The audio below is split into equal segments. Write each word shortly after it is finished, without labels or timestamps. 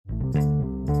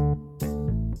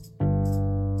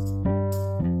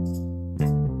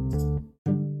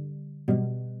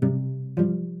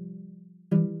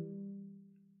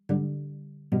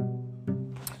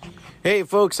Hey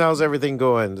folks, how's everything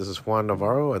going? This is Juan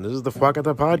Navarro and this is the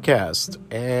Fuacata Podcast.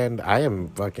 And I am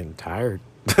fucking tired.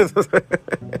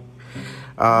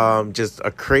 Just a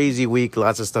crazy week,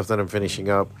 lots of stuff that I'm finishing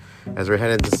up. As we're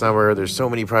heading into summer, there's so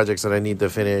many projects that I need to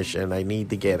finish and I need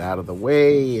to get out of the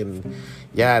way and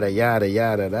yada yada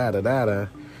yada yada yada.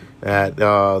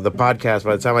 The podcast,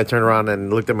 by the time I turned around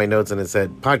and looked at my notes and it said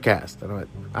podcast, and I went,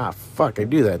 fuck, I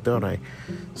do that, don't I?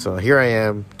 So here I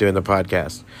am doing the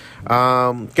podcast.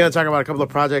 Gonna talk about a couple of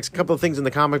projects, a couple of things in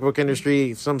the comic book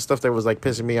industry, some stuff that was like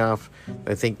pissing me off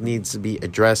that I think needs to be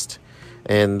addressed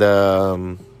and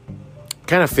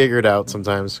kind of figured out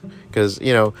sometimes, because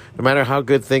no matter how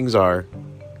good things are,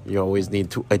 you always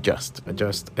need to adjust. You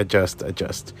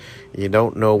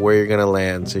don't know where you're gonna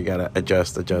land, so you gotta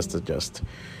adjust.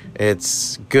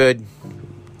 It's good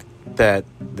that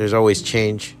there's always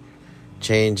change.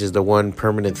 Change is the one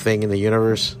permanent thing in the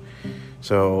universe.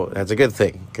 So that's a good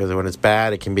thing, because when it's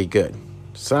bad, it can be good.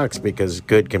 Sucks because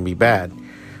good can be bad,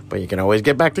 but you can always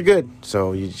get back to good.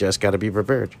 So you just got to be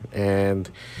prepared. And,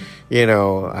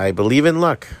 I believe in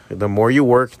luck. The more you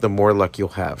work, the more luck you'll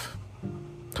have.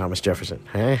 Thomas Jefferson.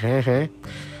 I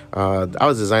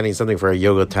was designing something for a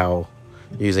yoga towel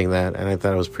using that, and I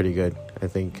thought it was pretty good, I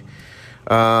think.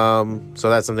 So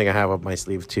that's something I have up my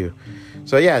sleeve too.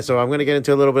 So I'm going to get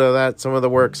into a little bit of that, some of the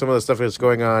work, some of the stuff that's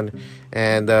going on,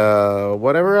 and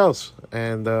whatever else.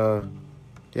 And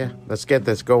let's get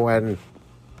this going.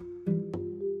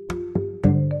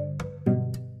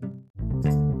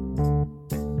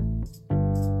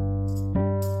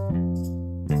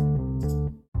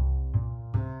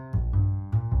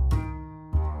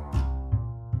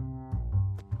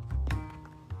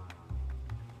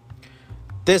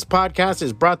 This podcast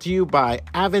is brought to you by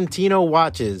Aventino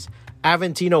Watches,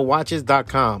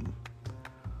 AventinoWatches.com.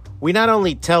 We not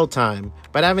only tell time,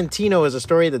 but Aventino is a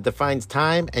story that defines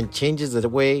time and changes the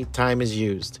way time is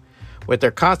used. With their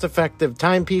cost-effective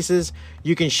timepieces,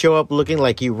 you can show up looking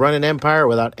like you run an empire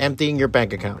without emptying your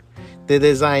bank account. They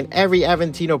design every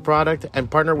Aventino product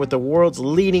and partner with the world's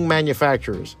leading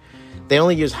manufacturers. They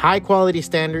only use high-quality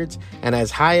standards and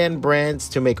has high-end brands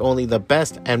to make only the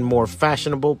best and more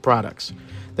fashionable products.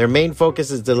 Their main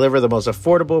focus is deliver the most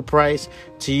affordable price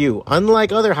to you.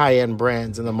 Unlike other high-end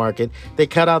brands in the market, they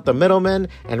cut out the middlemen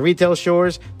and retail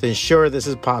stores to ensure this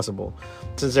is possible.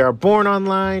 Since they are born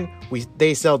online,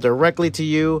 they sell directly to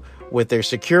you with their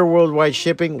secure worldwide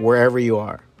shipping wherever you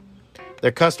are.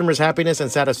 Their customers' happiness and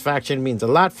satisfaction means a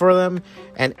lot for them,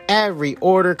 and every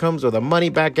order comes with a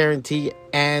money-back guarantee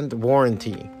and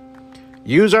warranty.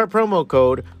 Use our promo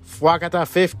code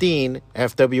FWACATA15,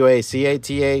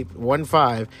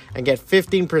 FWACATA15, and get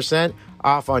 15%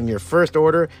 off on your first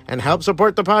order and help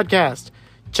support the podcast.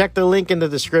 Check the link in the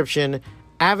description,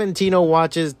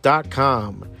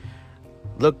 AventinoWatches.com.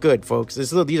 Look good, folks.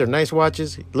 These are nice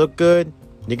watches. Look good.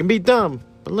 You can be dumb,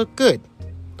 but look good.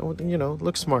 Don't,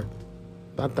 look smart.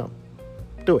 Not dumb.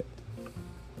 Do it.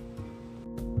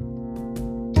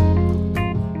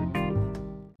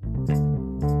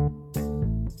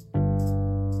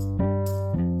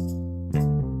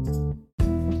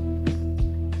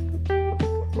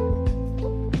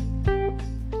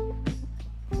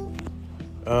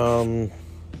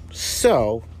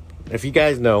 So, if you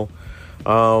guys know,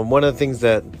 one of the things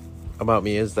that about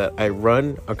me is that I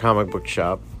run a comic book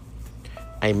shop.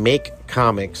 I make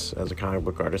comics as a comic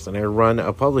book artist, and I run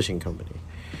a publishing company.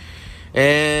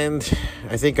 And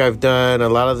I think I've done a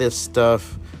lot of this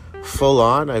stuff full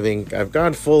on. I think I've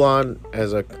gone full on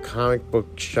as a comic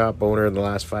book shop owner in the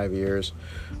last 5 years.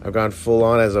 I've gone full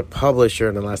on as a publisher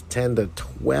in the last 10 to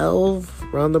 12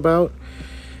 roundabout.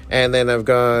 And then I've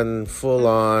gone full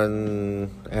on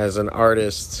as an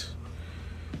artist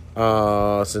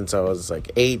since I was like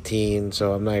 18.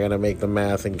 So I'm not going to make the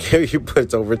math and give you, but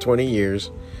it's over 20 years.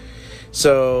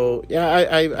 So,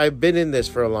 I've been in this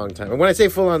for a long time. And when I say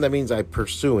full on, that means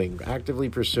actively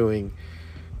pursuing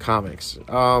comics.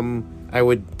 I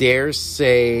would dare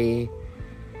say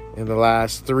in the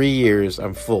last 3 years,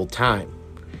 I'm full time.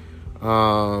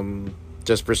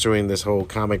 Just pursuing this whole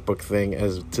comic book thing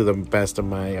as to the best of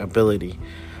my ability.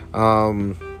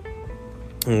 And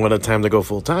what a time to go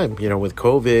full time, with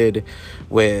COVID,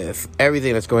 with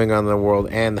everything that's going on in the world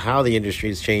and how the industry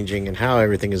is changing and how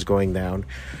everything is going down.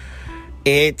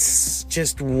 It's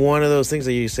just one of those things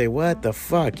that you say, what the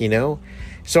fuck,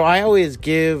 So I always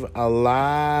give a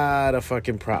lot of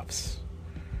fucking props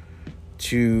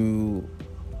to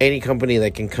any company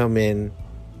that can come in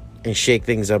and shake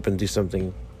things up and do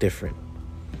something different.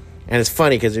 And it's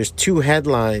funny because there's two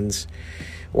headlines.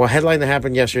 Well, a headline that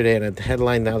happened yesterday and a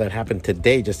headline now that happened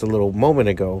today, just a little moment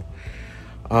ago.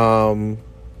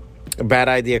 Bad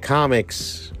Idea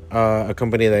Comics a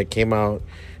company that came out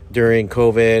during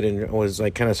COVID and was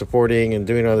like kind of supporting and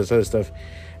doing all this other stuff,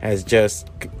 has just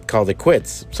called it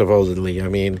quits, supposedly. I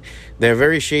mean, they're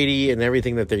very shady in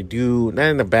everything that they do. Not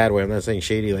in a bad way. I'm not saying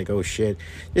shady like, oh shit.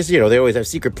 Just, they always have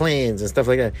secret plans and stuff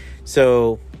like that.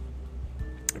 So,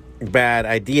 Bad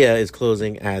Idea is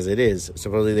closing as it is.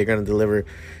 Supposedly they're going to deliver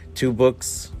 2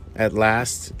 books at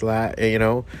last, but I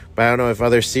don't know if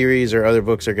other series or other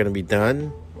books are going to be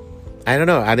done. I don't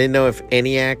know. I didn't know if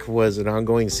ENIAC was an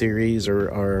ongoing series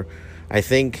or I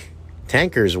think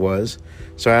Tankers was.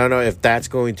 So I don't know if that's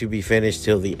going to be finished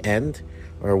till the end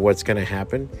or what's going to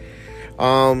happen.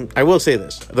 I will say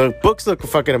this. The books look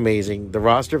fucking amazing. The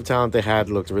roster of talent they had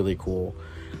looked really cool.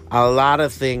 A lot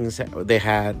of things they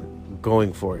had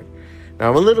going for it. Now,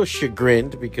 I'm a little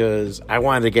chagrined because I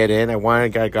wanted to get in. I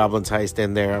wanted to get Goblin's Heist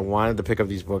in there. I wanted to pick up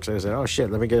these books. I said, oh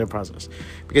shit, let me get in the process.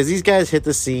 Because these guys hit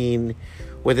the scene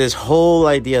with this whole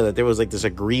idea that there was like this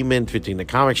agreement between the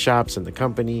comic shops and the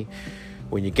company.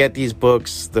 When you get these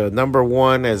books, the number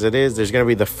one as it is, there's going to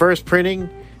be the first printing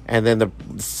and then the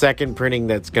second printing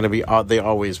that's going to be the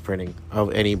always printing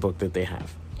of any book that they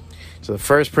have. So the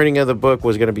first printing of the book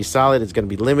was going to be solid. It's going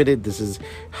to be limited. This is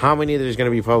how many there's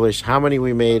going to be published, how many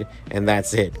we made, and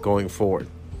that's it going forward.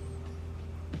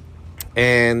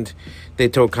 And they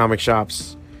told comic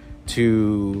shops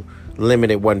to limit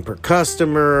it one per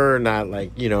customer, not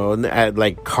like,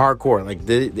 like hardcore.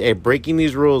 Like breaking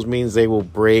these rules means they will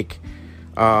break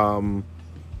any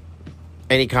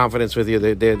confidence with you.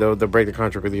 They'll break the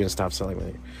contract with you and stop selling with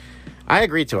you. I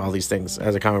agree to all these things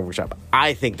as a comic book shop.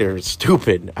 I think they're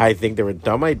stupid. I think they were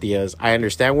dumb ideas. I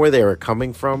understand where they were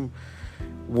coming from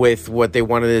with what they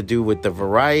wanted to do with the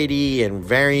variety and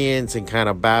variants and kind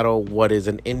of battle what is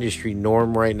an industry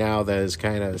norm right now that is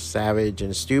kind of savage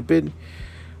and stupid.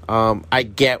 I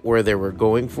get where they were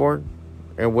going for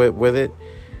and with it.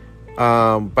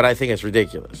 But I think it's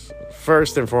ridiculous.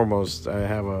 First and foremost, I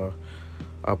have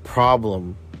a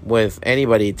problem with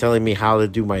anybody telling me how to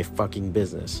do my fucking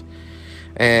business.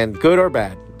 And good or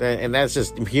bad. And that's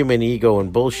just human ego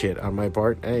and bullshit on my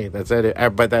part. Hey, that's it.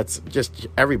 But that's just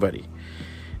everybody.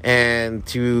 And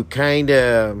to kind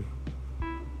of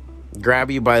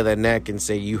grab you by the neck and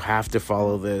say, you have to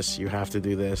follow this, you have to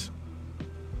do this,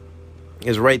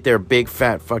 is right there, big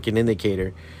fat fucking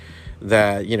indicator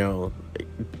that, you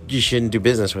shouldn't do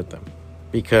business with them.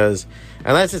 Because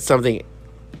unless it's something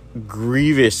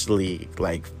grievously,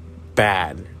 like,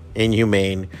 bad,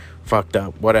 inhumane, fucked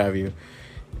up, what have you,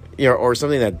 or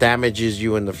something that damages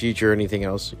you in the future or anything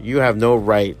else, you have no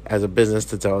right as a business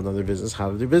to tell another business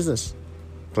how to do business.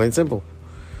 Plain simple.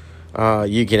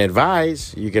 You can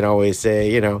advise. You can always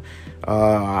say,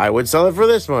 I would sell it for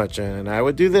this much and I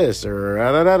would do this or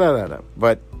da-da-da-da-da.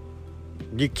 But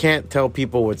you can't tell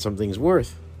people what something's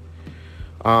worth.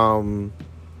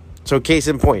 So case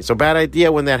in point. So Bad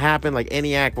Idea, when that happened, like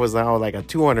ENIAC was like a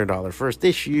 $200 first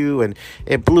issue and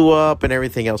it blew up and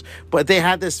everything else. But they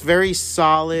had this very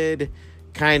solid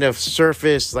kind of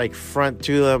surface like front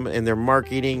to them in their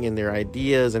marketing and their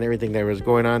ideas and everything that was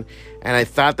going on. And I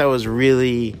thought that was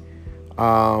really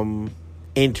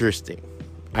interesting.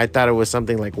 I thought it was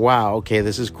something like, wow, okay,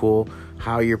 this is cool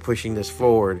how you're pushing this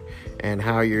forward and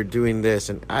how you're doing this.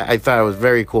 And I thought it was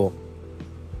very cool.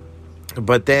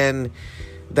 But then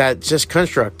that just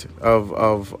construct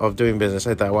of doing business,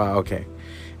 I thought, wow, okay.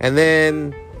 And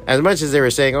then as much as they were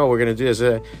saying, oh, we're going to do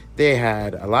this, they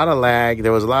had a lot of lag.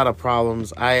 There was a lot of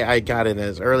problems. I got in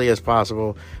as early as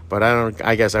possible, but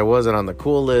I guess I wasn't on the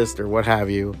cool list or what have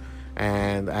you,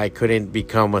 and I couldn't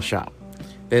become a shop.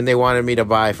 Then they wanted me to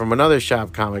buy from another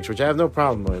shop comics, which I have no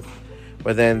problem with.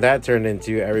 But then that turned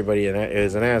into everybody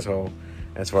is an asshole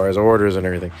as far as orders and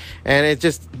everything. And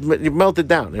it melted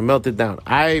down. It melted down.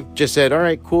 I just said, all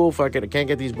right, cool, fuck it. I can't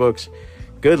get these books.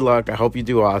 Good luck. I hope you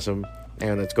do awesome.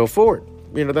 And let's go forward.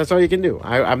 That's all you can do.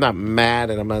 I'm not mad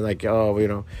and I'm not like,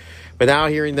 oh, But now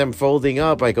hearing them folding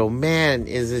up, I go, man,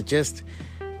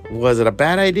 was it a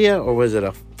bad idea or was it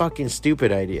a fucking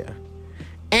stupid idea?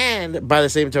 And by the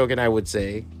same token, I would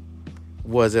say,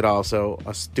 was it also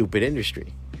a stupid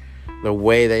industry? The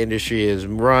way the industry is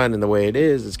run and the way it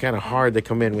is, it's kind of hard to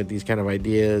come in with these kind of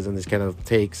ideas and these kind of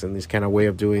takes and this kind of way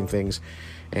of doing things.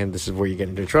 And this is where you get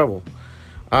into trouble.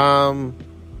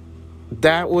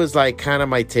 That was like kind of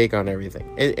my take on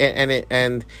everything.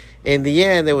 And in the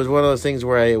end, it was one of those things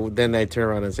where I turn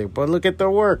around and say, but look at the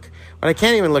work. But I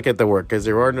can't even look at the work because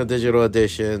there are no digital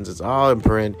editions. It's all in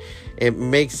print. It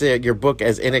makes your book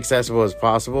as inaccessible as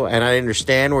possible. And I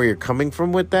understand where you're coming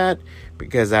from with that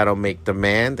because that'll make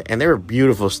demand. And they're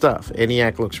beautiful stuff.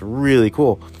 ENIAC looks really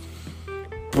cool.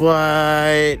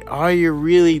 But all you're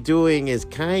really doing is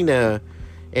kind of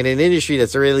in an industry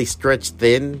that's really stretched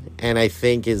thin and I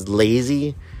think is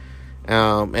lazy.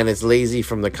 And it's lazy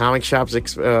from the comic shop's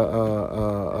view,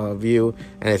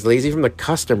 and it's lazy from the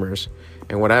customers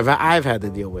and what I've had to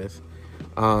deal with.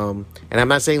 And I'm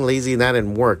not saying lazy not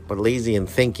in work, but lazy in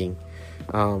thinking.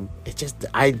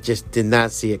 I just did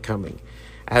not see it coming.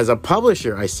 As a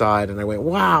publisher, I saw it and I went,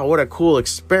 wow, what a cool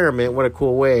experiment, what a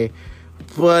cool way.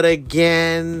 But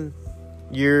again,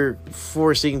 you're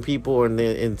forcing people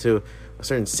into a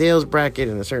certain sales bracket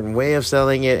and a certain way of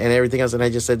selling it and everything else. And I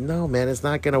just said, no, man, it's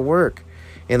not going to work.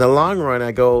 In the long run,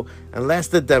 I go, unless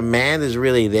the demand is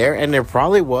really there, and there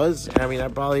probably was. I mean, I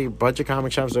probably a bunch of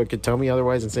comic shops that could tell me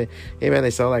otherwise and say, hey, man,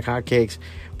 they sell like hotcakes.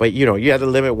 But, you had to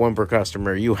limit one per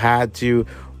customer. You had to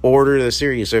order the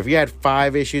series. So if you had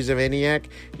 5 issues of ENIAC,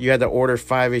 you had to order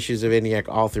 5 issues of ENIAC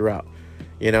all throughout.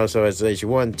 So it's issue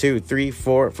 1, 2, 3,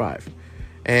 4, 5.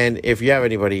 And if you have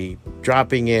anybody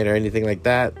dropping it or anything like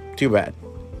that, too bad.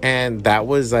 And that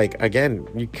was like, again,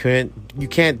 you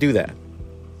can't do that.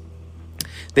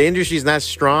 The industry's not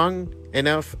strong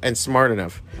enough and smart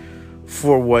enough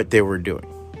for what they were doing.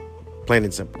 Plain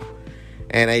and simple.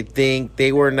 And I think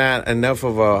they were not enough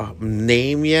of a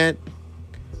name yet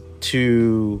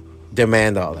to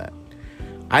demand all that.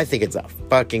 I think it's a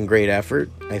fucking great effort.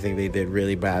 I think they did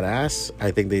really badass.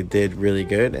 I think they did really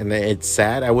good. And it's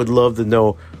sad. I would love to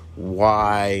know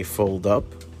why fold up.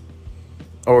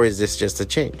 Or is this just a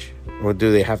change? Or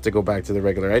do they have to go back to the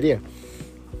regular idea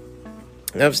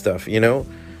of stuff, And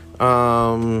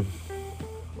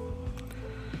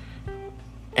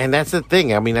that's the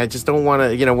thing. I mean, I just don't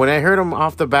want to, when I heard them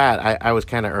off the bat, I was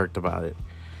kind of irked about it.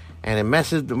 And it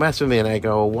messed with me. And I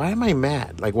go, why am I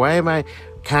mad? Like, why am I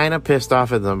kind of pissed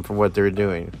off at them for what they're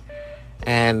doing?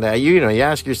 And, you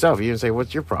ask yourself, you can say,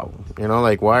 what's your problem?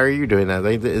 Like, why are you doing that?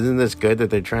 Like, isn't this good that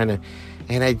they're trying to...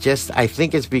 And I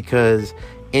think it's because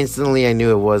instantly I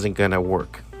knew it wasn't going to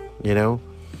work,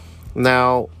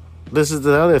 Now, this is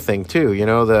the other thing,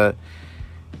 too,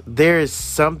 there is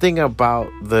something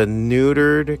about the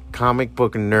neutered comic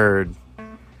book nerd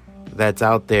that's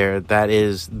out there that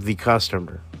is the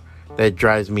customer that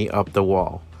drives me up the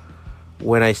wall.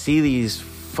 When I see these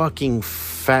fucking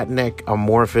fat neck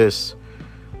amorphous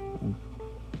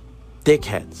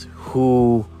dickheads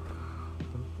who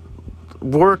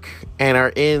work and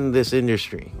are in this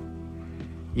industry,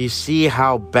 you see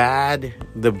how bad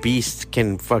the beast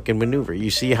can fucking maneuver.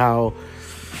 You see how,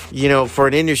 for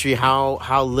an industry,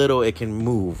 how little it can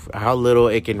move, how little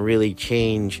it can really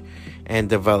change and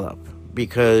develop,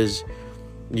 because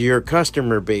your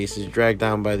customer base is dragged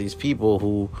down by these people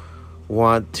who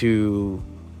want to,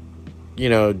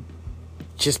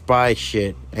 just buy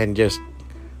shit and just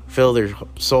fill their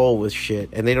soul with shit,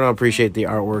 and they don't appreciate the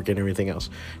artwork and everything else.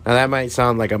 Now, that might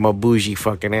sound like I'm a bougie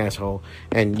fucking asshole,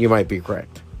 and you might be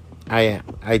correct. I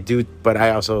am. I do, but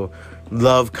I also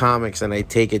love comics, and I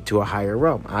take it to a higher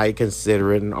realm. I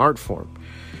consider it an art form.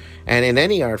 And in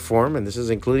any art form, and this is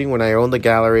including when I own the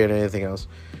gallery and anything else,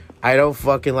 I don't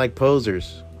fucking like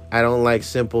posers. I don't like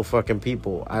simple fucking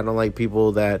people. I don't like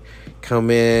people that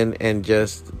come in and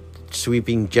just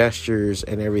sweeping gestures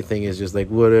and everything is just like,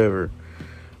 whatever.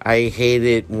 I hate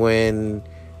it when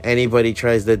anybody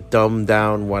tries to dumb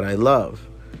down what I love.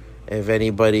 If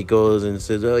anybody goes and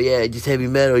says, oh yeah, just heavy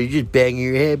metal, you just bang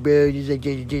your head, bro.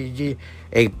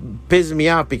 It pisses me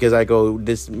off because I go,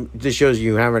 this shows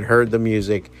you haven't heard the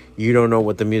music. You don't know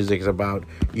what the music is about.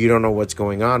 You don't know what's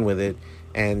going on with it.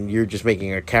 And you're just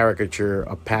making a caricature,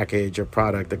 a package, a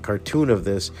product, a cartoon of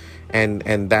this. And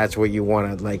that's what you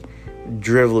want to like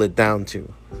drivel it down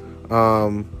to.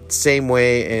 Same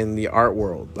way in the art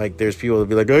world. Like there's people that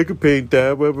be like, I could paint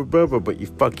that, blah, blah, blah, blah, but you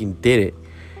fucking did it.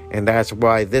 And that's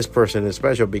why this person is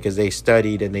special, because they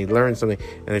studied and they learned something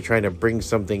and they're trying to bring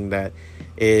something that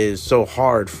is so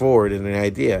hard forward in an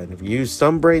idea. And if you use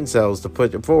some brain cells to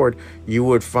put it forward, you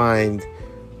would find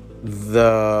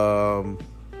the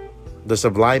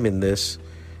sublime in this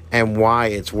and why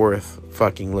it's worth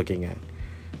fucking looking at,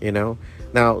 Now,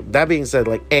 that being said,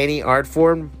 like any art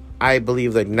form, I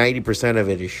believe like 90% of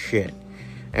it is shit.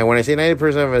 And when I say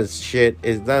 90% of it is shit,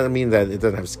 it doesn't mean that it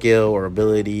doesn't have skill or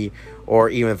ability or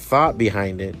even thought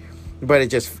behind it, but it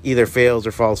just either fails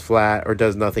or falls flat or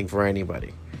does nothing for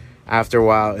anybody. After a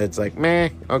while, it's like, meh,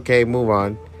 okay, move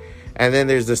on. And then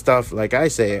there's the stuff, like I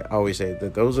always say,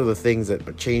 that those are the things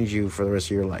that change you for the rest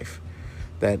of your life.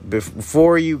 That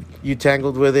before you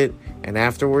tangled with it, and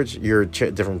afterwards, you're a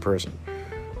different person.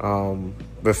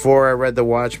 Before I read The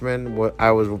Watchmen,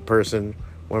 I was one person.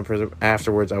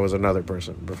 Afterwards, I was another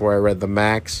person. Before I read The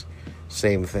Max,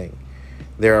 same thing.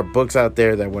 There are books out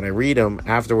there that when I read them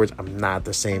afterwards, I'm not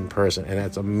the same person. And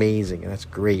that's amazing. And that's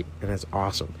great. And that's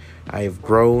awesome. I've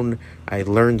grown. I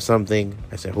learned something.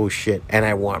 I said, oh shit. And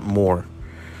I want more.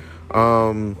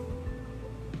 And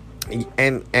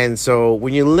so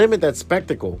when you limit that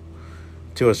spectacle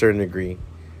to a certain degree,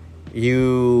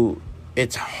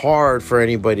 it's hard for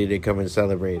anybody to come and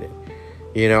celebrate it.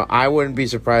 You know, I wouldn't be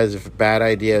surprised if a bad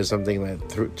idea is something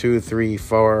that 2, 3,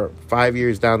 4, 5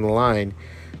 years down the line,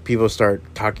 people start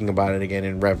talking about it again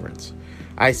in reverence.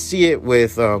 I see it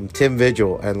with Tim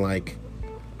Vigil and like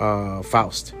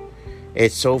Faust.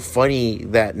 It's so funny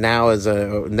that now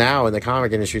in the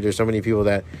comic industry, there's so many people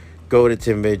that go to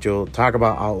Tim Vigil, talk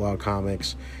about Outlaw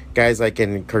Comics. Guys like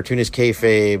in Cartoonist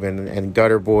Kayfabe and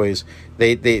Gutter Boys,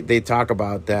 they talk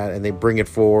about that and they bring it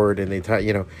forward and they talk,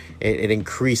 you know, it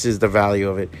increases the value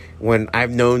of it. When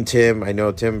I've known Tim, I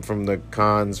know Tim from the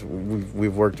cons.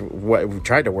 We've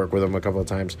tried to work with him a couple of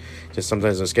times. Just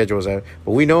sometimes the schedule was out,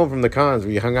 but we know him from the cons.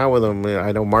 We hung out with him.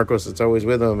 I know Marcos that's always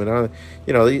with him, and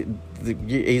you know,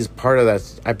 he's part of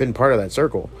that. I've been part of that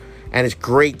circle, and it's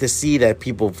great to see that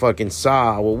people fucking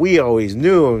saw what we always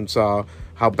knew and saw.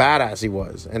 How badass he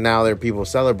was, and now there are people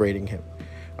celebrating him.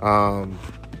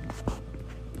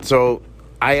 So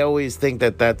I always think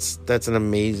that's an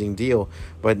amazing deal,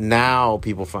 but now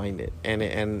people find it, and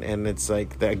it's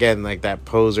like again like that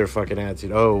poser fucking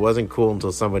attitude. Oh, it wasn't cool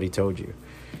until somebody told you,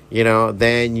 you know.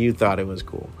 Then you thought it was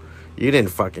cool. You didn't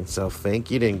fucking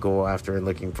self-think. You didn't go after and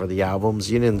looking for the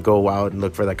albums. You didn't go out and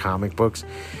look for the comic books.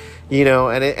 You know,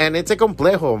 and it's a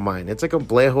complejo of mine. It's a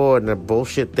complejo and a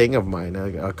bullshit thing of mine,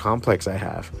 a complex I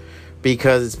have.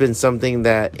 Because it's been something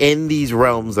that in these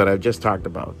realms that I've just talked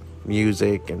about,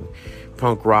 music and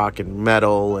punk rock and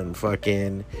metal and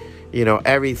fucking, you know,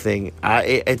 everything.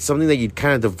 It's something that you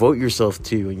kind of devote yourself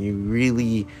to and you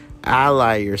really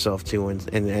ally yourself to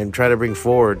and try to bring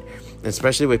forward,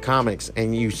 especially with comics.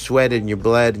 And you sweated and you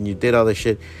bled and you did all this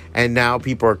shit. And now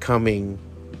people are coming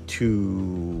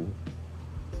to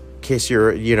kiss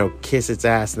its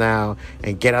ass now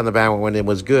and get on the bandwagon when it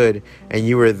was good, and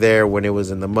you were there when it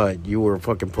was in the mud. You were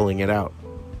fucking pulling it out.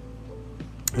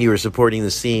 You were supporting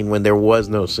the scene when there was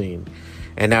no scene,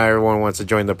 and now everyone wants to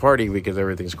join the party because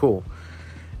everything's cool.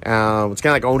 It's kind of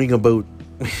like owning a boat.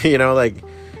 You know, like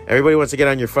everybody wants to get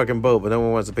on your fucking boat, but no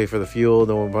one wants to pay for the fuel.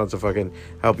 No one wants to fucking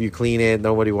help you clean it.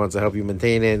 Nobody wants to help you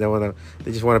maintain it.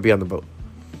 They just want to be on the boat.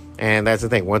 And that's the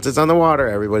thing. Once it's on the water,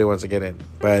 everybody wants to get in.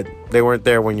 But they weren't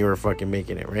there when you were fucking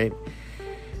making it, right?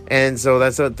 And so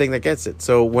that's the thing that gets it.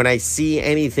 So when I see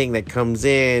anything that comes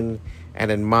in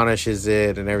and admonishes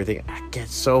it and everything, I get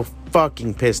so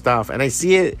fucking pissed off. And I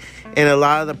see it in a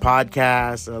lot of the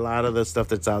podcasts, a lot of the stuff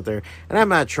that's out there. And I'm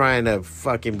not trying to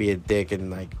fucking be a dick and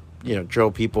like, you know,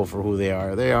 drill people for who they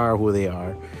are. They are who they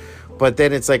are. But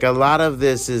then it's like a lot of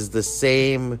this is the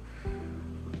same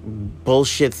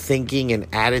bullshit thinking and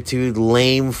attitude,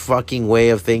 lame fucking way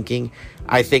of thinking.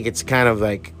 I think it's kind of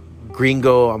like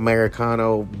gringo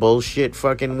Americano bullshit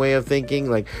fucking way of thinking.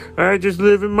 Like, I just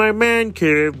live in my man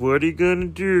cave. What are you gonna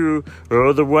do?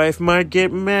 Oh, the wife might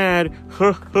get mad.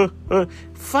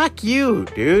 Fuck you,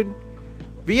 dude.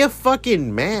 Be a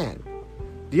fucking man.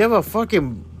 Do you have a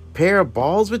fucking pair of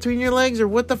balls between your legs, or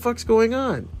what the fuck's going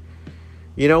on?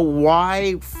 You know,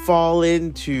 why fall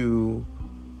into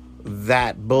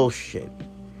that bullshit?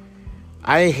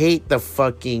 I hate the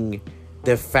fucking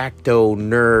de facto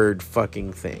nerd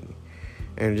fucking thing.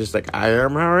 And just like, I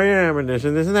am how I am, and this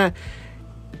and this and that.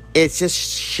 It's just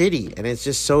shitty, and it's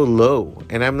just so low.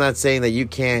 And I'm not saying that you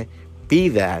can't be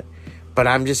that, but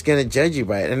I'm just gonna judge you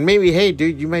by it. And maybe, hey,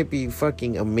 dude, you might be a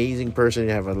fucking amazing person. You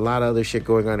have a lot of other shit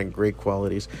going on and great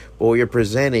qualities. But what you're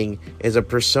presenting is a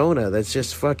persona that's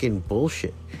just fucking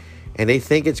bullshit. And they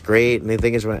think it's great, and they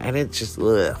think it's fun, and it's just,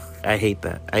 ugh. I hate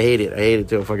that. I hate it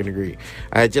to a fucking degree.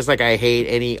 Just like I hate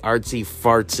any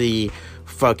artsy-fartsy,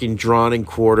 fucking drawn in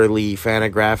quarterly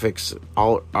Fantagraphics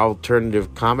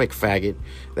alternative comic faggot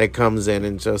that comes in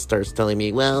and just starts telling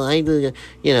me, well,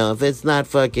 if it's not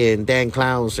fucking Dan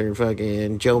Klaus or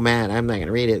fucking Joe Matt, I'm not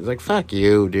gonna read it. It's like, fuck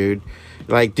you, dude.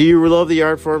 Like, do you love the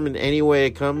art form in any way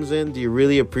it comes in? Do you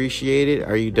really appreciate it?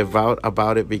 Are you devout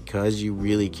about it because you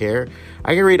really care?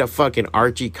 I can read a fucking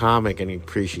Archie comic and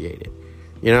appreciate it.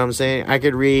 You know what I'm saying? I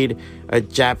could read a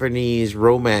Japanese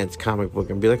romance comic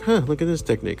book and be like, look at this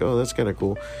technique. Oh, that's kind of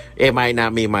cool. It might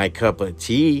not be my cup of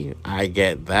tea. I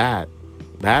get that.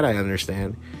 That I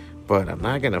understand. But I'm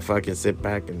not going to fucking sit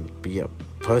back and be a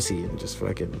pussy and just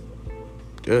fucking...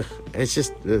 Ugh. It's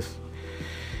just... Ugh.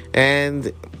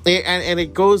 And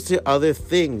it goes to other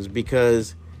things,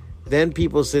 because then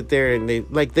people sit there and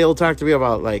they'll talk to me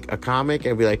about like a comic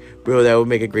and be like, bro, that would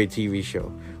make a great TV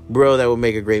show. Bro, that would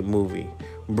make a great movie.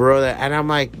 bro. And I'm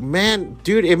like, man,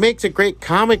 dude, it makes a great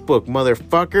comic book,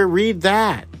 motherfucker. Read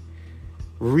that.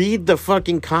 Read the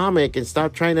fucking comic and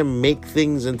stop trying to make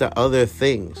things into other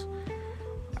things.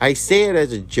 I say it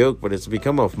as a joke, but it's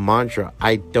become a mantra.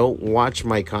 I don't watch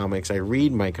my comics. I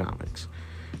read my comics.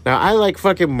 Now, I like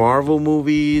fucking Marvel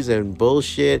movies and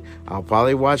bullshit. I'll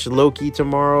probably watch Loki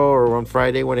tomorrow or on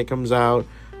Friday when it comes out.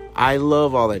 I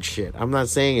love all that shit. I'm not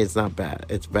saying it's not bad.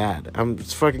 It's bad.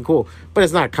 It's fucking cool. But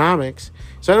it's not comics.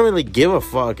 So I don't really give a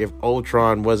fuck if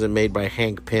Ultron wasn't made by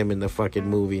Hank Pym in the fucking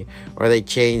movie. Or they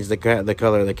changed the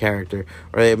color of the character.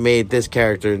 Or they made this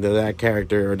character into that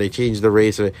character. Or they changed the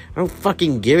race of it. I don't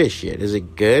fucking give a shit. Is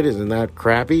it good? Is it not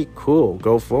crappy? Cool.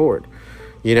 Go forward.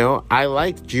 You know, I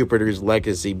liked Jupiter's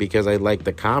Legacy because I liked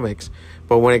the comics.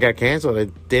 But when it got canceled,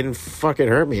 it didn't fucking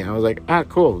hurt me. I was like,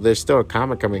 cool. There's still a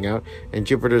comic coming out. And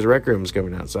Jupiter's Requiem's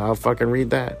coming out. So I'll fucking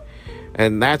read that.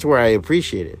 And that's where I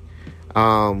appreciate it.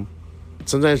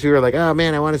 Sometimes people are like, oh,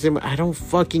 man, I want to see... I don't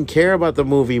fucking care about the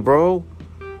movie, bro.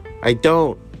 I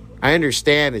don't. I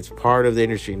understand it's part of the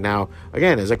industry. Now,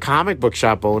 again, as a comic book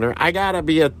shop owner, I gotta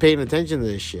be paying attention to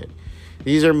this shit.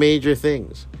 These are major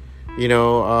things. You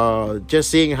know, just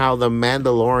seeing how The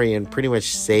Mandalorian pretty much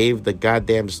saved the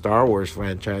goddamn Star Wars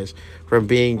franchise from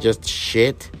being just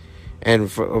shit and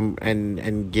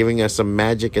giving us some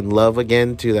magic and love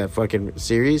again to that fucking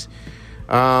series,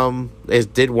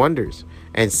 it did wonders.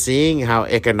 And seeing how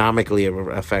economically it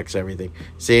affects everything.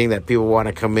 Seeing that people want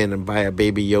to come in and buy a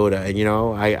Baby Yoda. And, you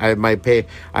know, I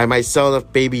might sell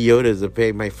enough Baby Yodas to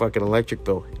pay my fucking electric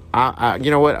bill.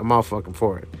 You know what? I'm all fucking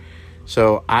for it.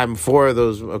 So I'm for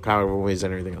those comic movies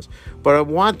and everything else. But I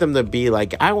want them to be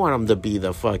like, I want them to be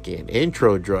the fucking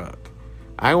intro drug.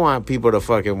 I want people to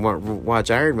fucking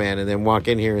watch Iron Man and then walk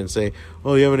in here and say,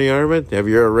 oh, you have any Iron Man? Have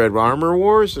you ever read Armor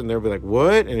Wars? And they'll be like,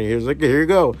 what? And here's like, here you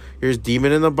go. Here's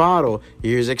Demon in the Bottle.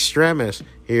 Here's Extremis.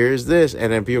 Here's this.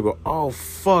 And then people go, oh,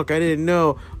 fuck, I didn't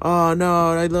know. Oh,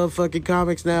 no, I love fucking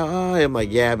comics now. Oh, I'm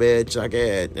like, yeah, bitch, suck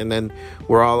it. And then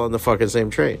we're all on the fucking same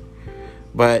train.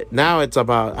 But now it's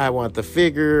about, I want the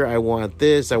figure, I want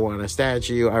this, I want a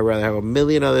statue. I'd rather have a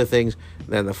million other things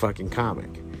than the fucking comic.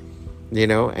 You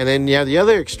know? And then you have the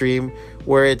other extreme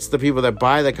where it's the people that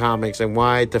buy the comics and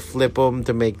why to flip them,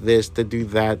 to make this, to do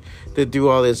that, to do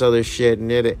all this other shit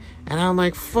and it. And I'm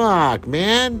like, fuck,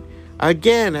 man.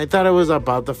 Again, I thought it was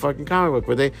about the fucking comic book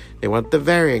where they want the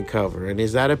variant cover. And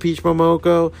is that a Peach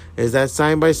Momoko? Is that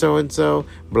signed by so-and-so?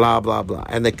 Blah, blah, blah.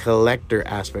 And the collector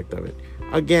aspect of it.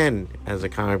 Again, as a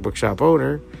comic book shop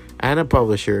owner and a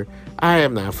publisher, I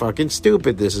am not fucking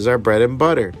stupid. This is our bread and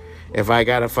butter. If I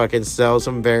gotta fucking sell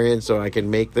some variants so I can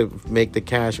make the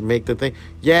cash and make the thing,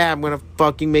 yeah, I'm gonna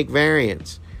fucking make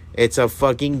variants. It's a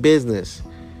fucking business.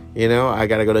 You know, I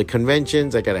gotta go to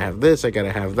conventions. I gotta have this. I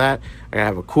gotta have that. I gotta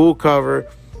have a cool cover.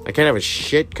 I can't have a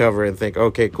shit cover and think,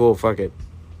 okay, cool, fuck it.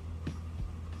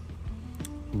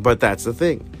 But that's the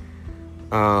thing.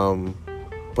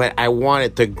 But I want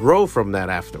it to grow from that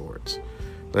afterwards.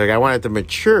 Like, I want it to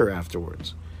mature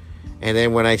afterwards. And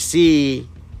then when I see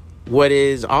what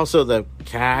is also the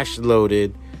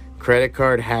cash-loaded, credit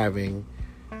card-having,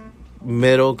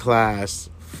 middle-class,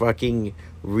 fucking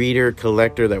reader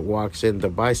collector that walks in to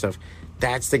buy stuff,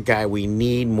 that's the guy we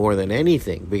need more than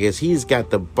anything. Because he's got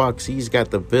the bucks, he's got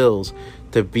the bills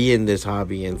to be in this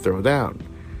hobby and throw down.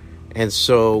 And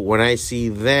so when I see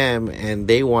them and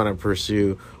they want to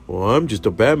pursue, well, I'm just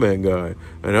a Batman guy,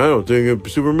 and I don't think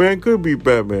Superman could be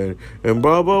Batman, and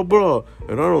blah, blah, blah,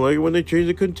 and I don't like it when they change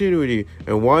the continuity,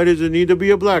 and why does it need to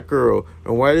be a black girl,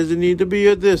 and why does it need to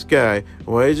be this guy,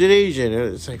 why is it Asian?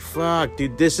 And it's like, fuck,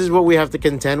 dude, this is what we have to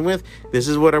contend with, this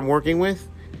is what I'm working with,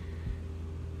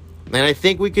 and I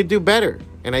think we could do better,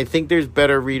 and I think there's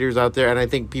better readers out there, and I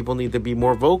think people need to be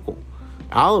more vocal.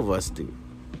 All of us do.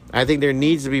 I think there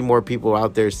needs to be more people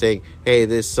out there saying, hey,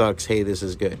 this sucks, hey, this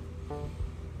is good.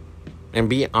 And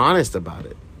be honest about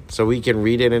it so we can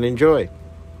read it and enjoy.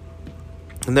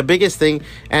 And the biggest thing,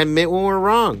 admit when we're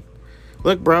wrong.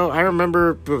 Look, bro, I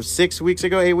remember 8 weeks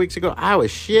ago, I was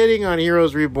shitting on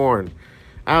Heroes Reborn.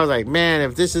 I was like, man,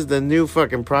 if this is the new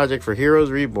fucking project for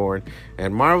Heroes Reborn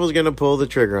and Marvel's going to pull the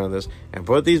trigger on this and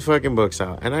put these fucking books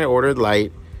out. And I ordered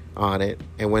Light on it.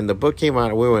 And when the book came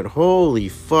out, we went, holy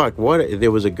fuck, what? It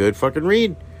was a good fucking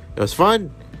read. It was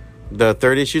fun. The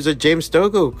 3rd issues of James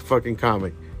Stokoe fucking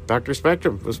comic. Dr.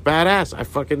 Spectrum was badass. I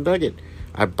fucking dug it.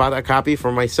 I bought a copy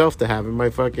for myself to have in my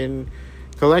fucking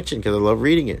collection because I love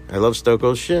reading it. I love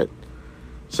Stokoe's shit.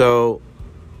 So,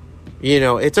 you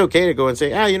know, it's okay to go and say,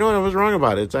 you know what, I was wrong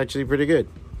about it. It's actually pretty good.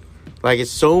 Like,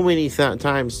 it's so many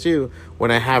times, too,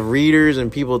 when I have readers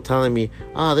and people telling me,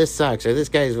 oh, this sucks, or this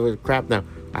guy's crap now.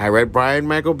 I read Brian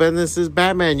Michael Bendis'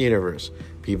 Batman universe.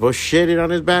 People shitted on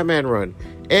his Batman run.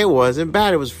 It wasn't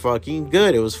bad. It was fucking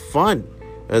good. It was fun.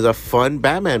 It was a fun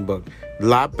Batman book. A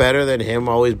lot better than him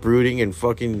always brooding and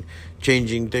fucking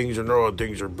changing things. And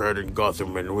things are bad in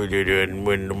Gotham and we didn't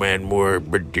win the man more.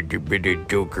 But the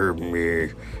Joker, me.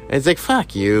 And it's like,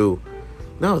 fuck you.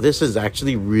 No, this is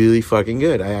actually really fucking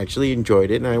good. I actually enjoyed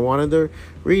it and I wanted to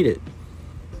read it.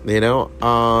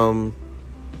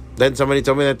 Then somebody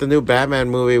told me that the new Batman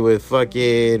movie with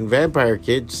fucking Vampire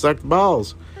Kid sucked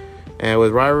balls. And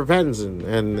with Robert Pattinson.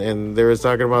 And they was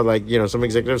talking about, like, some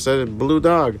executive said Blue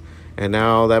Dog. And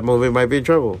now that movie might be in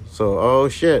trouble. So, oh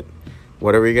shit.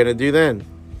 What are we going to do then?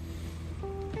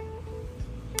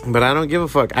 But I don't give a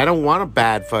fuck. I don't want a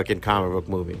bad fucking comic book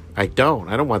movie. I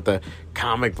don't want the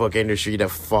comic book industry to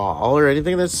fall or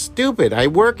anything. That's stupid. I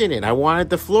work in it. I want it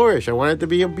to flourish. I want it to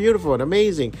be beautiful and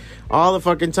amazing all the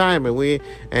fucking time.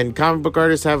 And comic book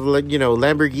artists have, like,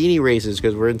 Lamborghini races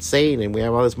because we're insane and we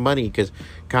have all this money because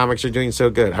comics are doing so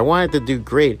good. I want it to do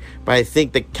great, but I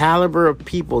think the caliber of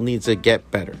people needs to get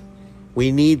better.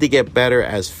 We need to get better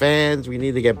as fans. We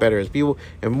need to get better as people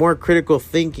and more critical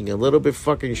thinking, a little bit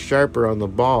fucking sharper on the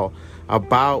ball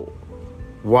about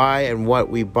why and what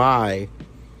we buy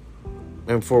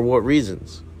and for what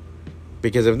reasons.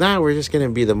 Because if not, we're just going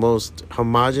to be the most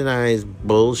homogenized,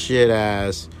 bullshit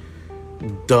ass,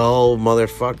 dull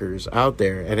motherfuckers out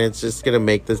there. And it's just going to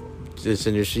make this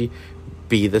industry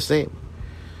be the same.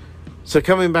 So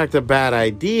coming back to Bad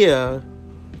Idea,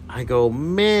 I go,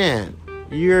 man,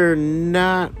 you're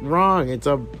not wrong. It's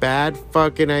a bad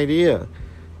fucking idea.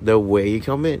 The way you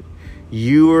come in.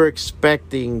 You were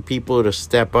expecting people to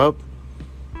step up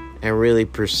and really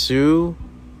pursue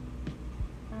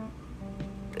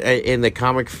in the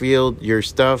comic field your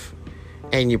stuff.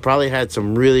 And you probably had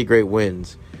some really great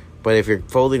wins. But if you're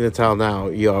folding the towel now,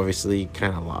 you obviously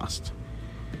kind of lost.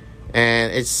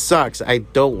 And it sucks. I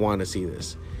don't want to see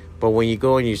this. But when you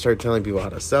go and you start telling people how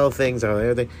to sell things, how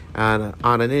everything, on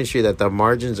an industry that the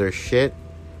margins are shit,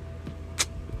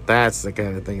 that's the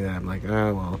kind of thing that I'm like,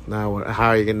 oh, well, now what? How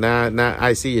are you going to... Now,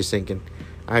 I see you sinking.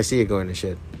 I see you going to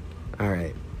shit. All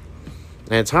right.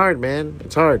 And it's hard, man.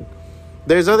 It's hard.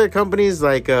 There's other companies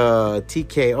like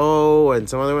TKO and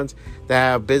some other ones that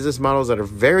have business models that are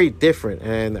very different,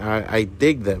 and I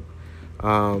dig them.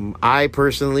 I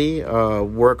personally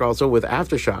work also with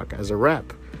Aftershock as a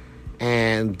rep.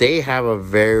 And they have a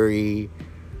very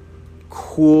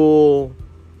cool,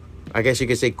 I guess you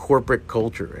could say, corporate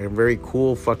culture. And very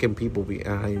cool fucking people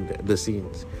behind the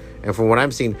scenes. And from what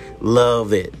I'm seeing,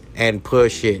 love it. And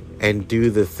push it. And do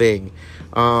the thing.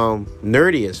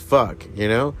 Nerdy as fuck,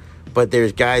 But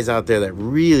there's guys out there that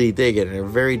really dig it. And they're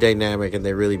very dynamic. And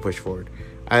they really push forward.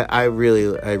 I really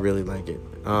like it.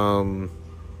 And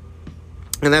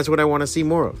that's what I want to see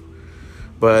more of.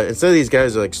 But instead of these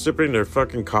guys like sipping their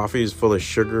fucking coffees full of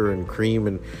sugar and cream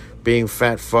and being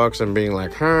fat fucks and being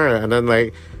like, huh, and then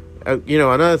like,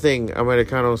 another thing,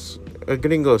 Americanos,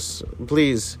 gringos,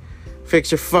 please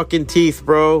fix your fucking teeth,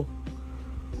 bro.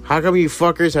 How come you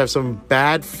fuckers have some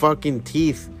bad fucking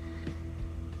teeth?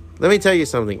 Let me tell you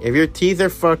something. If your teeth are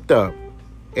fucked up,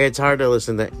 it's hard to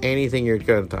listen to anything you're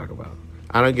going to talk about.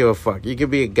 I don't give a fuck. You could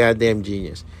be a goddamn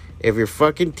genius. If your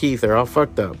fucking teeth are all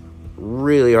fucked up,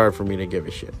 really hard for me to give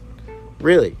a shit.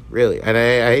 Really. And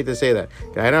I hate to say that.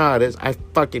 I know how it is. I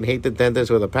fucking hate the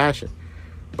dentist with a passion.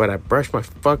 But I brush my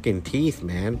fucking teeth,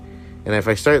 man. And if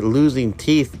I start losing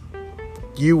teeth,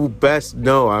 you best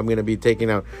know I'm going to be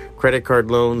taking out credit card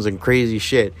loans and crazy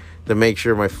shit to make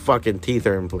sure my fucking teeth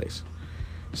are in place.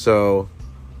 So,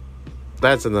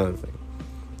 that's another thing.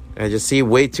 I just see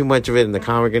way too much of it in the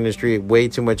comic industry. Way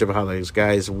too much of how these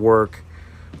guys work.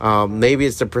 Maybe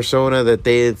it's the persona that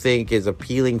they think is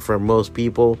appealing for most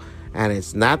people, and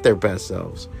it's not their best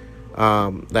selves.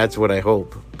 That's what I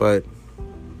hope. But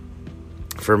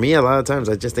for me, a lot of times,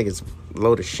 I just think it's a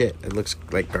load of shit. It looks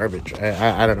like garbage.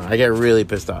 I don't know. I get really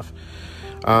pissed off.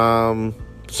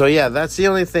 So, yeah, that's the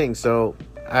only thing. So,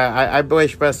 I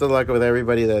wish best of luck with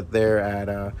everybody that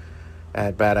they're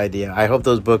at Bad Idea. I hope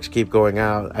those books keep going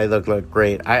out. They look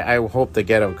great. I hope to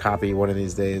get a copy one of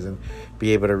these days and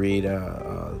be able to read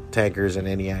Tankers and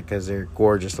ENIAC because they're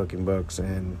gorgeous looking books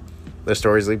and the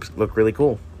stories look really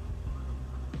cool.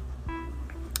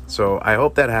 So I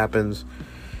hope that happens.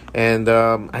 And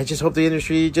I just hope the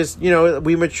industry just,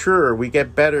 we mature, we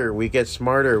get better, we get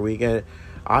smarter, we get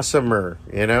awesomer,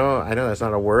 I know that's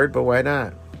not a word, but why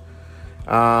not?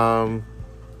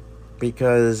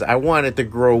 Because I want it to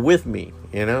grow with me,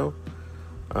 I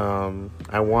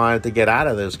want to get out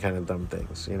of those kind of dumb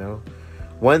things,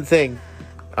 One thing,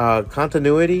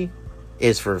 continuity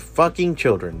is for fucking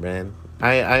children, man.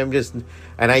 I'm just,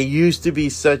 and I used to be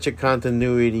such a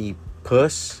continuity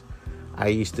puss. I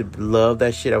used to love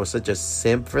that shit. I was such a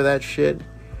simp for that shit.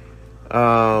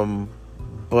 But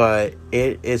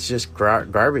it's just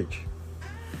garbage.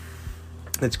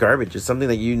 It's garbage. It's something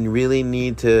that you really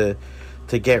need to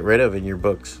get rid of in your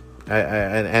books.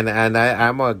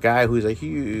 I'm a guy who's a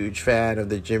huge fan of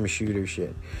the Jim Shooter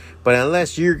shit. But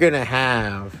unless you're gonna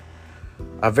have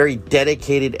a very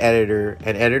dedicated editor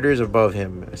and editors above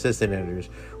him, assistant editors,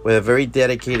 with a very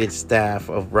dedicated staff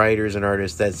of writers and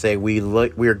artists that say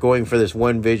we're going for this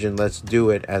one vision, let's do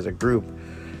it as a group.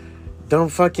 Then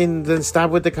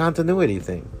stop with the continuity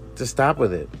thing. Just stop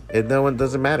with it.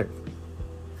 Doesn't matter.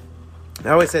 I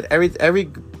always said every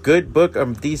good book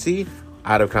of DC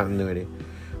out of continuity.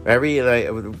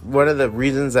 One of the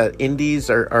reasons that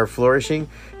indies are flourishing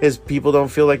is people don't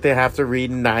feel like they have to read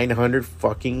 900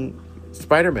 fucking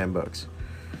Spider-Man books.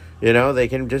 They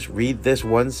can just read this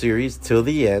one series till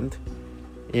the end.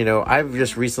 I've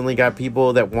just recently got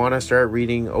people that want to start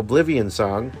reading Oblivion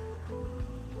Song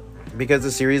because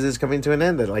the series is coming to an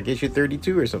end at like issue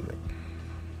 32 or something.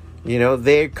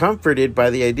 They're comforted by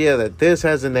the idea that this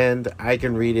has an end. I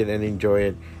can read it and enjoy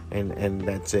it, and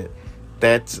that's it.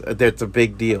 That's a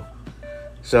big deal.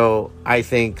 So I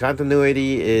think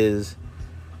continuity is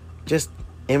just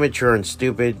immature and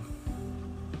stupid.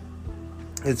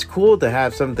 It's cool to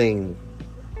have something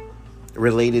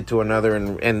related to another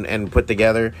and put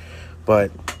together,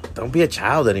 but don't be a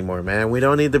child anymore, man. We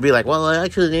don't need to be like, well,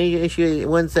 actually, in issue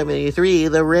 173,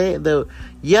 the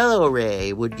yellow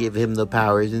ray would give him the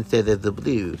powers instead of the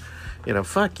blue.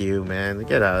 Fuck you, man.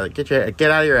 Get out of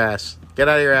your ass. Get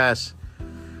out of your ass.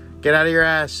 Get out of your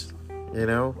ass.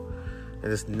 And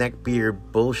this neckbeard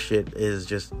bullshit is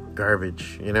just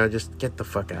garbage. Just get the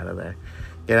fuck out of there.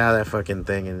 Get out of that fucking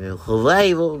thing and get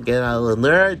out of the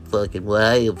nerd fucking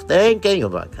way of thinking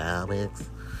about comics.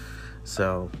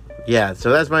 So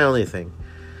that's my only thing.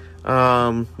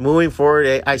 Moving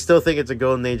forward, I still think it's a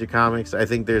golden age of comics. I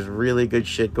think there's really good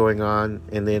shit going on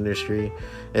in the industry.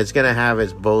 It's gonna have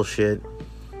its bullshit,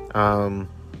 but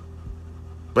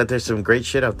there's some great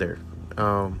shit out there.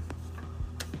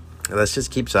 Let's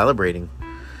just keep celebrating.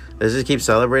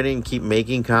 Keep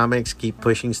making comics, keep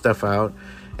pushing stuff out,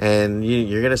 and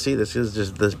you're gonna see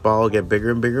this ball get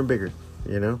bigger and bigger and bigger.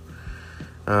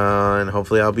 And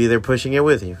hopefully I'll be there pushing it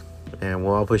with you. And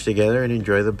we'll all push together and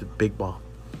enjoy the big ball.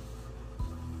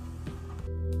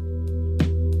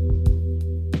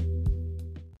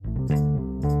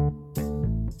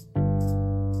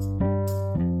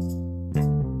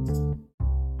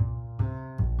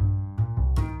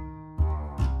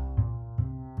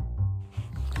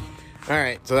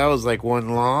 Alright, so that was like one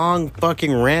long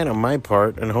fucking rant on my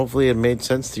part, and hopefully it made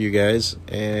sense to you guys.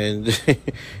 And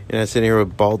I sit here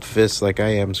with bald fists like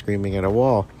I am screaming at a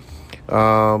wall.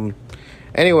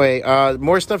 Anyway,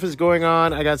 more stuff is going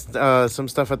on. I got some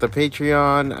stuff at the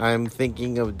Patreon. I'm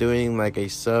thinking of doing like a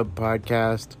sub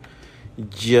podcast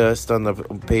just on the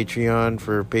Patreon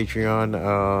for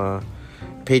Patreon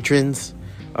patrons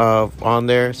on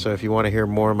there. So if you want to hear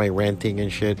more of my ranting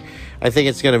and shit, I think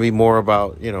it's going to be more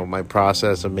about, my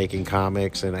process of making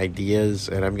comics and ideas,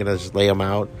 and I'm going to just lay them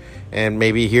out and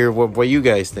maybe hear what you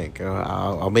guys think.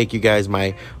 I'll make you guys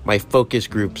my focus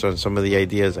groups on some of the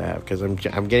ideas I have, because I'm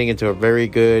getting into a very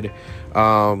good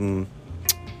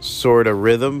sort of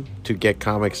rhythm to get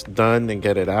comics done and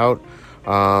get it out.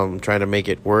 Trying to make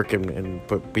it work and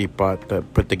put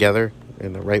together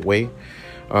in the right way.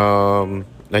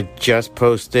 I just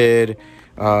posted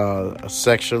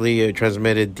Sexually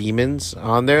Transmitted Demons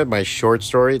on there, my short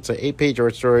story. It's an 8-page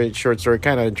short story,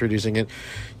 kind of introducing it.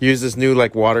 Use this new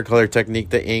like watercolor technique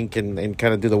to ink and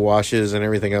kind of do the washes and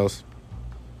everything else.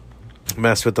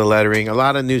 Mess with the lettering. A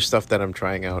lot of new stuff that I'm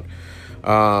trying out.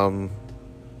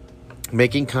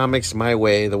 Making comics my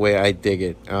way, the way I dig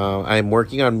it. I'm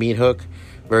working on Meat Hook.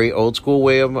 Very old school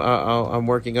way I'm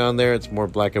working on there. It's more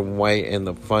black and white and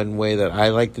the fun way that I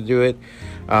like to do it.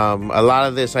 A lot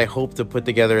of this I hope to put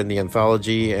together in the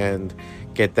anthology and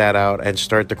get that out and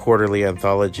start the quarterly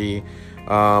anthology.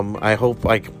 I hope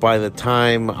like by the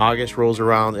time August rolls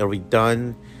around, it'll be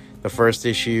done. The first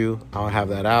issue, I'll have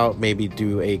that out. Maybe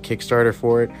do a Kickstarter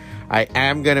for it.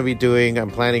 I'm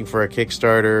planning for a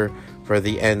Kickstarter for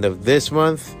the end of this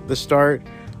month, the start.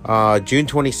 June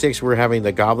 26th, we're having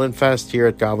the Goblin Fest here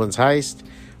at Goblin's Heist.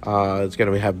 It's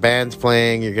going to have bands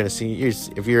playing. You're going to see,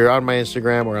 if you're on my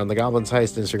Instagram or on the Goblin's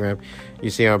Heist Instagram, you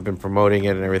see how I've been promoting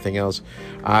it and everything else.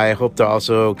 I hope to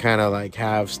also kind of like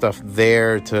have stuff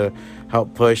there to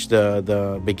help push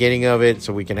the beginning of it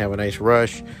so we can have a nice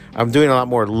rush. I'm doing a lot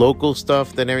more local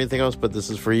stuff than everything else, but this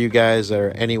is for you guys that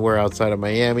are anywhere outside of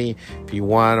Miami. If you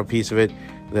want a piece of it,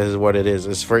 This is what it is.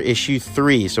 It's for issue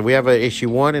 3. So we have an issue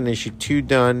 1 and issue 2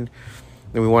 done.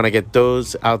 And we want to get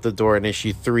those out the door in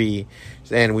issue 3.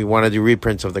 And we want to do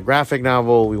reprints of the graphic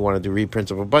novel. We want to do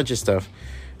reprints of a bunch of stuff.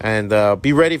 And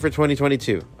be ready for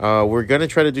 2022. We're going to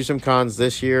try to do some cons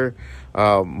this year.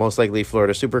 Most likely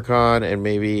Florida SuperCon and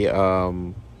maybe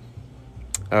a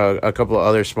couple of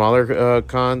other smaller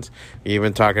cons. We've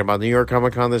been talking about New York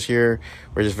Comic Con this year.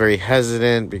 We're just very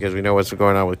hesitant because we know what's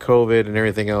going on with COVID and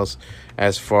everything else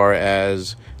as far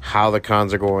as how the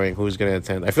cons are going, who's going to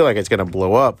attend. I feel like it's going to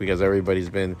blow up because everybody's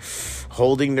been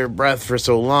holding their breath for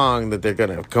so long that they're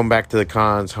going to come back to the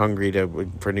cons hungry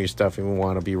for new stuff, and we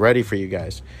want to be ready for you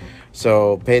guys.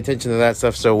 So pay attention to that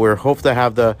stuff. So we're hope to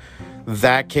have that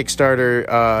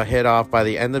Kickstarter hit off by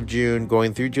the end of June,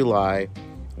 going through July.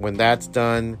 When that's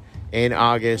done in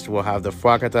August, we'll have the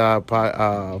Fwacata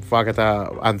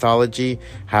anthology.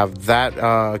 Have that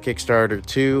Kickstarter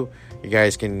too. You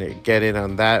guys can get in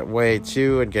on that way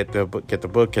too, and get the book, get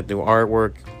new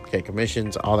artwork, get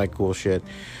commissions, all that cool shit.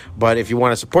 But if you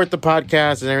want to support the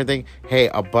podcast and everything, hey,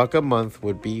 $1 a month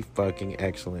would be fucking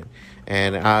excellent.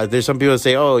 And there's some people that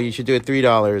say, oh, you should do it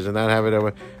 $3 and not have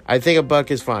it. I think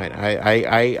 $1 is fine.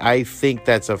 I think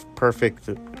that's a perfect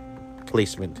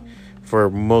placement for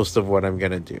most of what I'm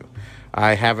gonna do.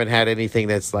 I haven't had anything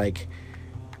that's like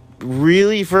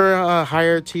really for a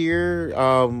higher tier,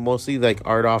 mostly like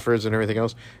art offers and everything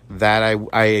else that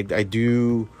I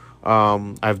do.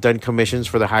 I've done commissions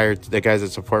for the guys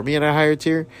that support me at a higher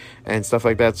tier and stuff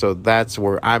like that. So that's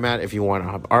where I'm at. If you want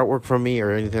to have artwork from me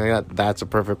or anything like that, that's a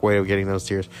perfect way of getting those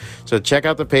tiers. So check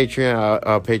out the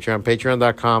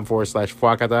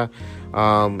patreon.com/Fwacata.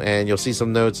 And you'll see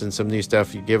some notes and some new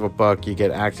stuff. You give $1, you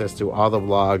get access to all the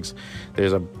vlogs.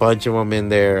 There's a bunch of them in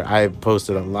there. I've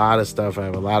posted a lot of stuff. I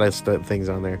have a lot of things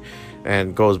on there,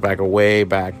 and goes back way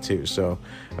back too. So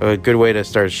a good way to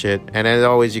start shit. And as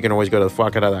always, you can always go to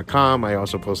Fwacata.com. I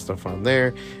also post stuff on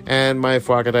there, and my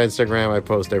Fwacata Instagram, I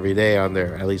post every day on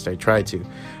there. At least I try to.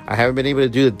 I haven't been able to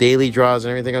do the daily draws and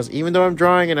everything else, even though I'm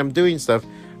drawing and I'm doing stuff.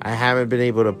 I haven't been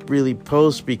able to really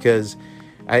post because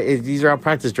these are all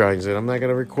practice drawings and I'm not going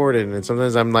to record it. And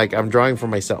sometimes I'm drawing for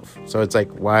myself. So it's like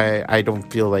why I don't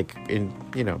feel like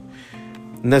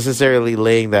necessarily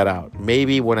laying that out.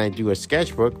 Maybe when I do a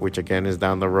sketchbook, which again is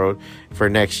down the road for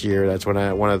next year, that's one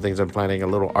of the things I'm planning, a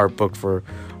little art book for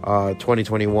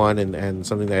 2021 and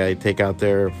something that I take out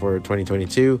there for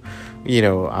 2022.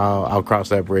 I'll cross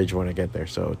that bridge when I get there.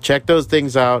 So check those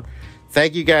things out.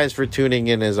 Thank you guys for tuning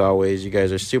in as always. You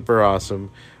guys are super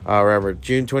awesome. Remember,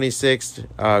 June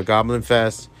 26th, Goblin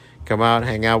Fest. Come out,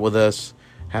 hang out with us.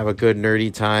 Have a good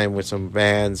nerdy time with some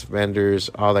bands, vendors,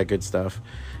 all that good stuff.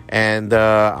 And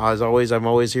as always, I'm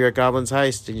always here at Goblin's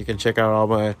Heist. And you can check out all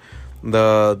the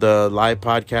live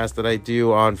podcasts that I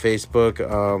do on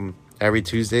Facebook every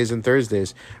Tuesdays and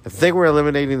Thursdays. I think we're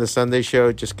eliminating the Sunday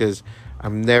show just because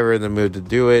I'm never in the mood to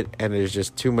do it, and there's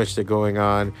just too much going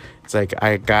on. It's like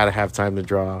I gotta have time to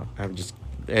draw. I'm just,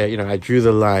 I drew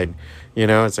the line.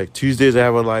 It's like Tuesdays I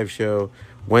have a live show,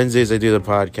 Wednesdays I do the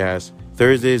podcast,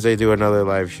 Thursdays I do another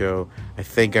live show. I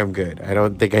think I'm good. I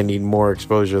don't think I need more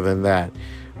exposure than that.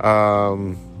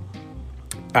 I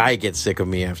get sick of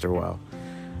me after a while.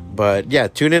 But yeah,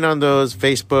 tune in on those.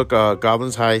 Facebook,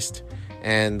 Goblin's Heist.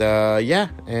 And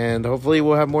and hopefully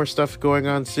we'll have more stuff going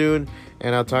on soon.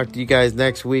 And I'll talk to you guys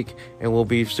next week, and we'll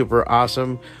be super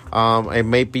awesome. It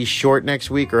might be short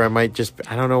next week, or I might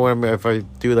I don't know if I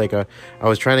do I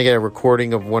was trying to get a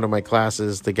recording of one of my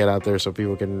classes to get out there so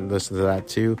people can listen to that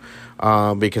too.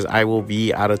 Because I will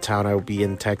be out of town. I will be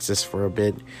in Texas for a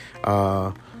bit,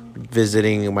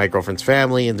 visiting my girlfriend's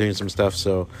family and doing some stuff.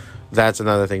 So that's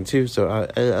another thing too. So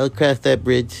I'll cross that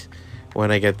bridge when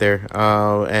I get there,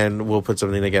 and we'll put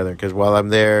something together, because while I'm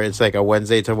there, it's like a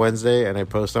Wednesday to Wednesday, and I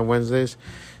post on Wednesdays.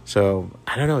 So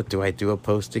I don't know, do I do a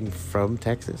posting from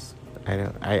Texas?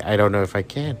 I don't know if I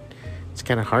can. It's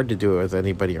kind of hard to do it with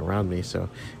anybody around me. So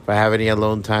if I have any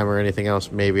alone time or anything else,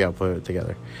 maybe I'll put it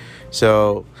together.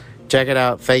 So check it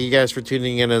out. Thank you guys for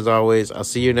tuning in as always. I'll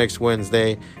see you next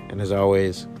Wednesday, and as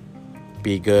always,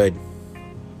 be good.